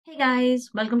Hey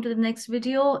guys, welcome to the next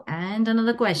video and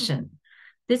another question.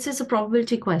 This is a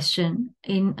probability question.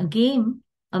 In a game,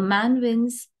 a man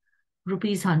wins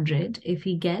 ₹100 if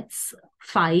he gets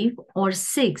 5 or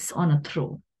 6 on a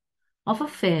throw of a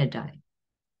fair die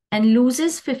and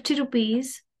loses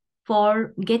 ₹50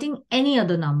 for getting any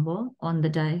other number on the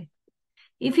die.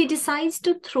 If he decides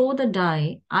to throw the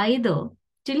die either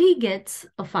till he gets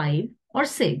a 5 or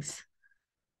 6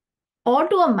 or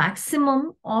to a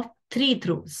maximum of 3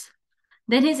 throws,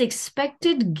 then his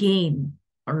expected gain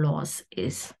or loss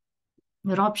is,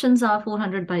 your options are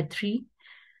 400 by 3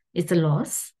 is the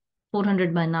loss,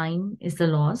 400 by 9 is the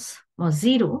loss, or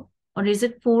 0, or is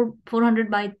it 400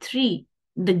 by 3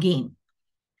 the gain?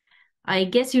 I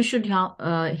guess you should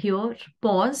here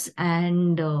pause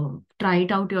and try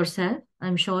it out yourself.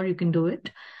 I'm sure you can do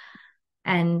it.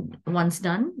 And once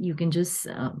done, you can just,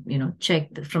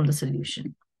 check from the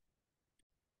solution.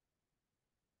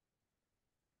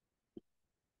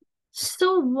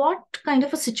 So what kind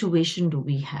of a situation do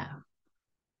we have?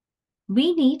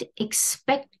 We need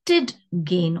expected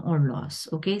gain or loss.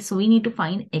 Okay, so we need to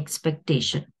find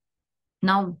expectation.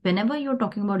 Now, whenever you're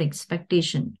talking about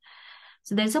expectation,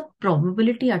 so there's a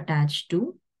probability attached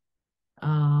to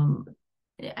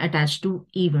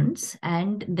events,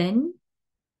 and then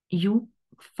you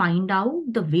find out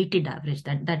the weighted average.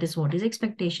 That is what is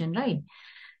expectation, right?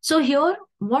 So here,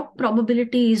 what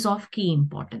probability is of key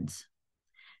importance?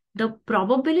 The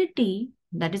probability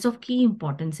that is of key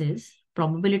importance is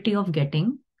probability of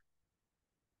getting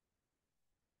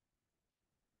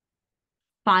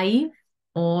 5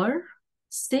 or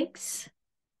 6.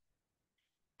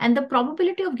 And the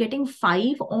probability of getting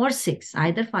 5 or 6,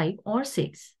 either 5 or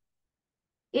 6,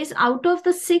 is out of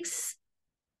the 6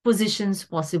 positions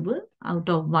possible. Out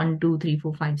of 1, 2, 3,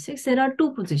 4, 5, 6, there are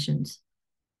 2 positions.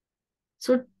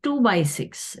 So 2 by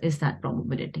 6 is that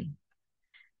probability.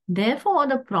 Therefore,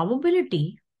 the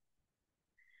probability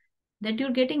that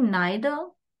you're getting neither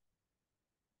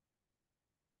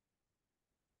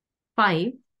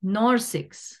 5 nor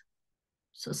 6,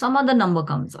 so some other number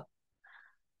comes up,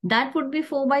 that would be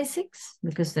 4 by 6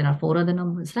 because there are 4 other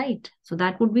numbers, right? So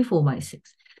that would be 4 by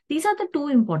 6. These are the 2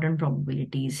 important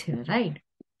probabilities here, right?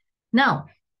 Now,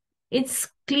 it's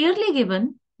clearly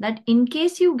given that in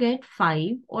case you get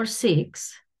 5 or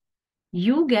 6,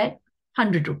 you get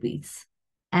 ₹100.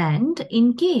 And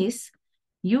in case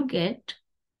you get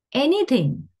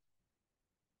anything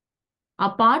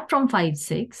apart from 5,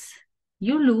 6,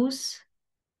 you lose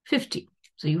 50.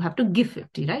 So you have to give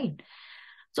 50, right?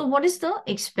 So what is the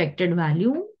expected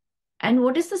value and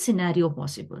what is the scenario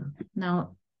possible?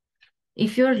 Now,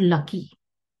 if you're lucky,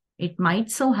 it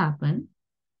might so happen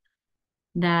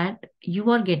that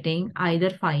you are getting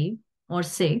either 5 or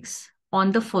 6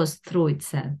 on the first throw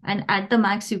itself. And at the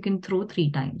max, you can throw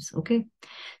 3 times, okay?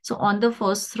 So on the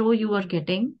first throw, you are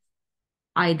getting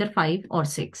either 5 or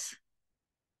 6.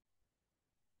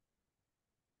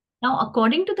 Now,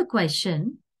 according to the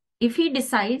question, if he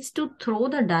decides to throw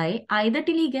the die either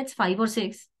till he gets 5 or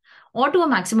 6 or to a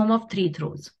maximum of 3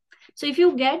 throws. So if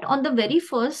you get on the very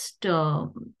first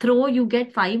throw, you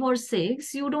get 5 or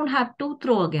 6, you don't have to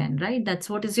throw again, right? That's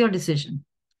what is your decision.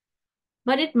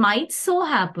 But it might so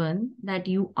happen that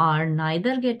you are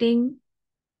neither getting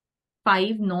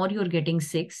 5 nor you're getting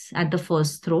 6 at the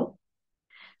first throw.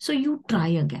 So you try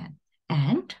again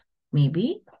and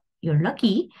maybe you're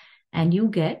lucky and you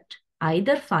get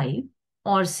either 5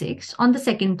 or 6 on the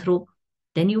second throw.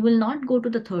 Then you will not go to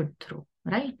the third throw,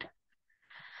 right?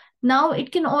 Now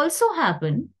it can also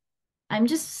happen. I'm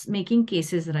just making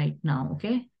cases right now,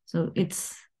 okay? So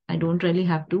I don't really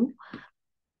have to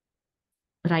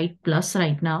write plus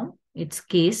right now. It's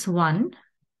case 1,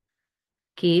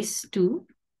 case 2,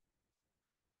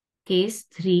 case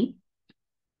 3.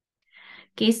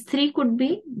 Case 3 could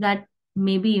be that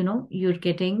maybe, you're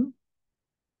getting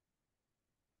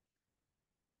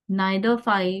neither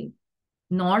 5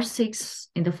 nor 6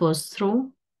 in the first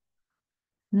throw,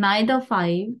 neither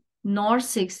 5 nor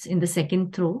 6 in the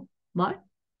second throw, but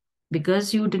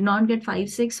because you did not get 5,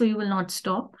 6, so you will not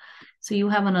stop. So you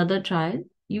have another trial.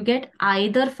 You get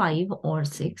either 5 or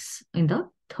 6 in the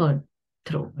third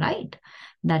throw, right?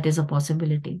 That is a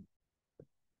possibility.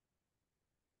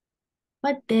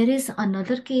 But there is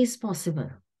another case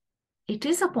possible. It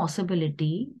is a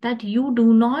possibility that you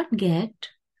do not get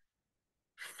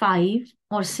 5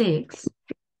 or 6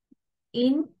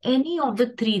 in any of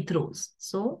the 3 throws.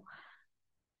 So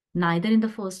neither in the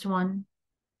first one,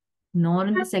 nor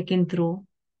in the second throw,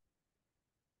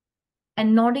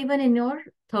 and not even in your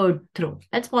third throw.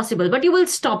 That's possible, but you will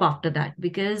stop after that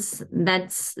because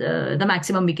that's the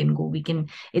maximum we can go.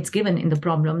 It's given in the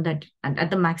problem that at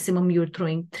the maximum you're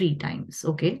throwing 3 times.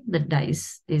 Okay, the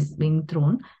dice is being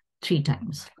thrown 3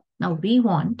 times. Now we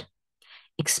want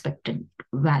expected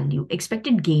value,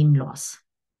 expected gain loss.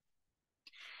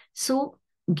 So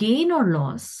gain or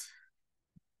loss,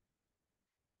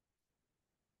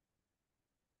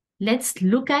 let's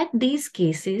look at these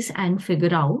cases and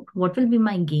figure out what will be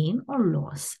my gain or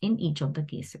loss in each of the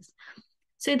cases.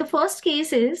 So the first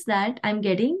case is that I'm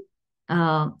getting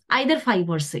either 5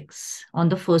 or 6 on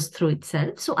the first throw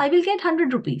itself. So I will get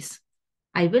 100 rupees.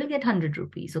 I will get 100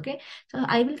 rupees. Okay. So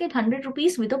I will get 100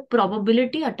 rupees with a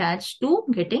probability attached to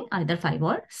getting either 5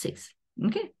 or 6.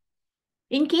 Okay.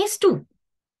 In case 2,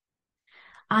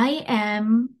 I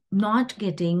am not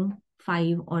getting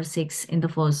 5 or 6 in the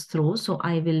first throw. So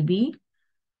I will be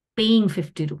paying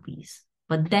 50 rupees.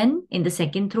 But then in the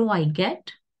second throw, I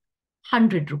get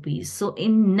 100 rupees. So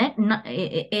in net,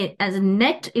 as a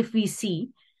net, if we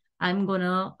see, I'm going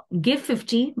to give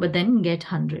 50, but then get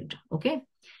 100. Okay.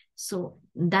 So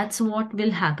that's what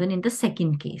will happen in the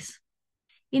second case.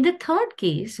 In the third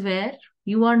case, where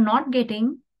you are not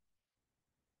getting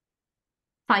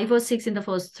 5 or 6 in the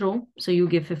first throw, so you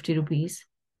give 50 rupees.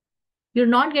 You're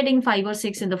not getting 5 or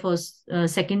 6 in the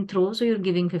second throw, so you're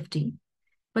giving 50.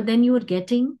 But then you are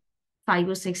getting 5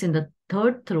 or 6 in the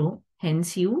third throw,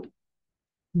 hence you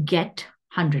get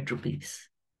 100 rupees.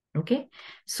 Okay.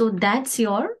 So that's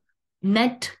your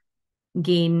net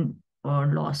gain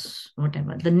or loss,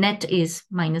 whatever. The net is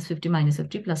minus 50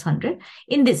 plus 100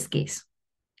 in this case.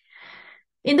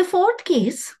 In the fourth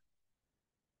case,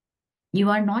 you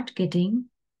are not getting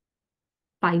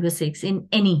 5 or 6 in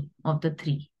any of the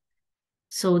 3.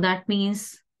 So that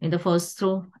means in the first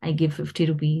throw, I give 50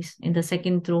 rupees. In the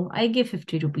second throw, I give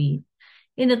 50 rupees.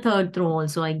 In the third throw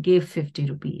also, I give 50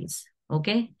 rupees.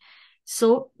 Okay.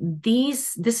 So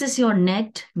this is your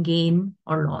net gain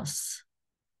or loss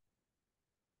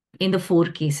in the 4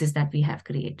 cases that we have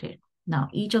created. Now,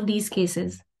 each of these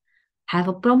cases have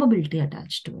a probability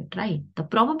attached to it, right? The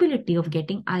probability of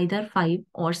getting either 5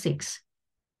 or 6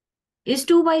 is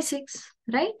 2 by 6,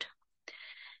 right?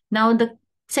 Now, the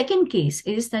second case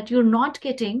is that you're not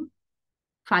getting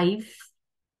 5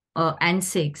 and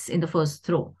 6 in the first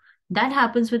throw. That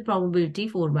happens with probability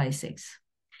 4 by 6.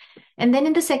 And then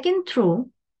in the second throw,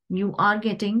 you are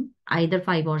getting either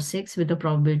 5 or 6 with the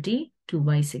probability 2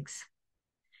 by 6.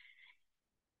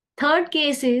 Third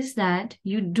case is that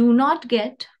you do not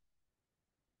get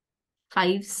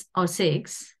 5 or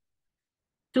 6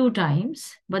 2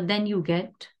 times, but then you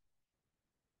get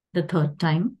the third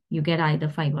time, you get either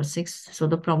 5 or 6. So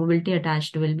the probability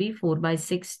attached will be 4 by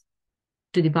 6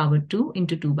 to the power 2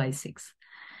 into 2 by 6.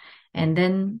 And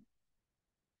then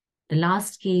the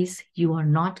last case, you are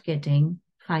not getting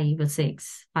 5 or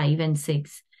 6, 5 and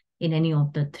 6 in any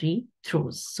of the 3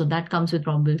 throws. So that comes with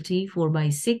probability 4 by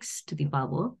 6 to the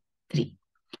power 3.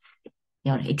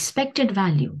 Your expected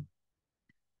value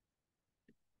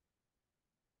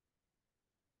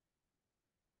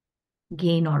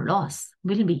gain or loss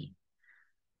will be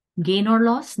gain or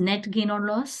loss, net gain or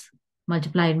loss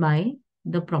multiplied by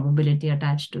the probability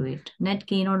attached to it. Net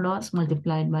gain or loss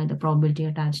multiplied by the probability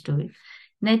attached to it.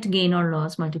 Net gain or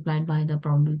loss multiplied by the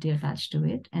probability attached to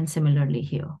it. And similarly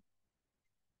here.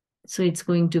 So it's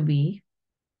going to be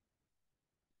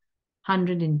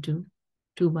 100 into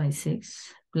 2 by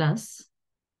 6 plus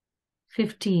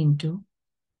 50 into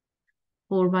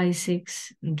 4 by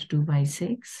 6 into 2 by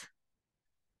 6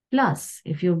 plus,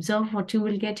 if you observe, what you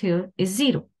will get here is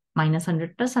 0, minus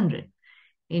 100 plus 100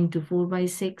 into 4 by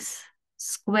 6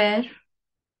 square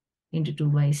into 2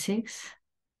 by 6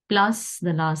 plus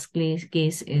the last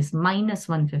case is minus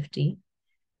 150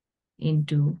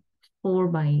 into 4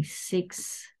 by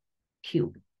 6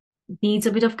 cube. It needs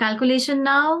a bit of calculation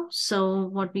now. So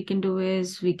what we can do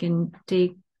is we can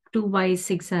take 2 by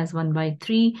 6 as 1 by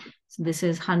 3. So this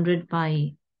is 100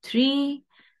 by 3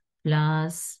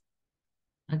 plus,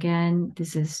 again,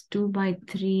 this is 2 by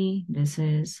 3. This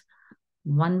is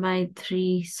 1 by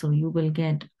 3. So you will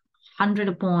get 100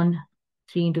 upon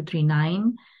 3 into 3,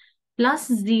 9 plus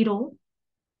 0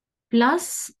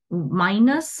 plus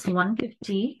minus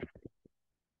 150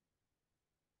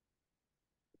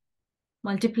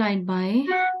 multiplied by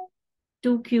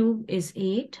 2 cube is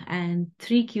 8 and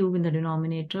 3 cube in the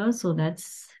denominator. So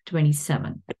that's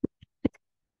 27.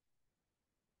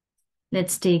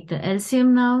 Let's take the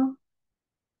LCM now.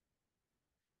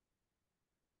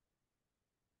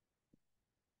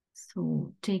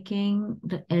 So taking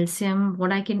the LCM,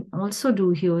 what I can also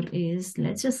do here is,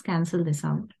 let's just cancel this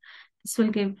out. This will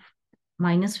give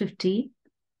minus 50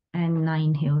 and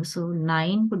 9 here. So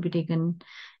 9 would be taken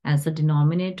as the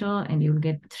denominator, and you'll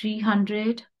get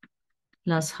 300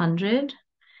 plus 100.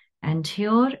 And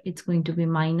here it's going to be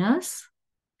minus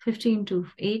 15 to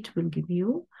 8 will give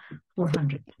you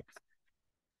 400.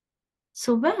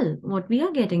 So, well, what we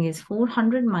are getting is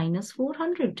 400 minus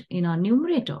 400 in our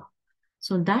numerator.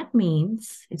 So that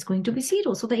means it's going to be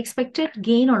 0. So the expected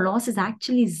gain or loss is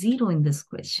actually 0 in this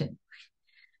question.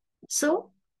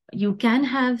 So you can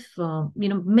have,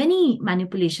 many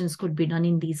manipulations could be done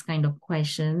in these kind of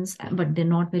questions, but they're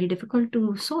not very difficult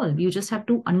to solve. You just have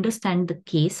to understand the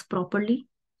case properly.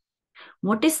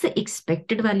 What is the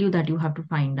expected value that you have to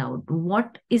find out?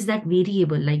 What is that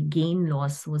variable, like gain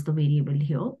loss was the variable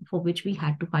here for which we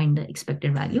had to find the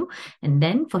expected value. And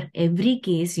then for every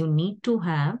case, you need to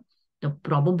have the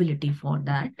probability for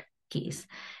that case.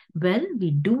 Well, we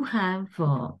do have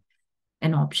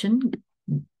an option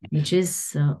which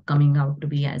is coming out to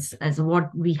be as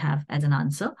what we have as an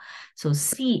answer. So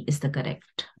C is the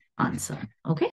correct answer. Okay.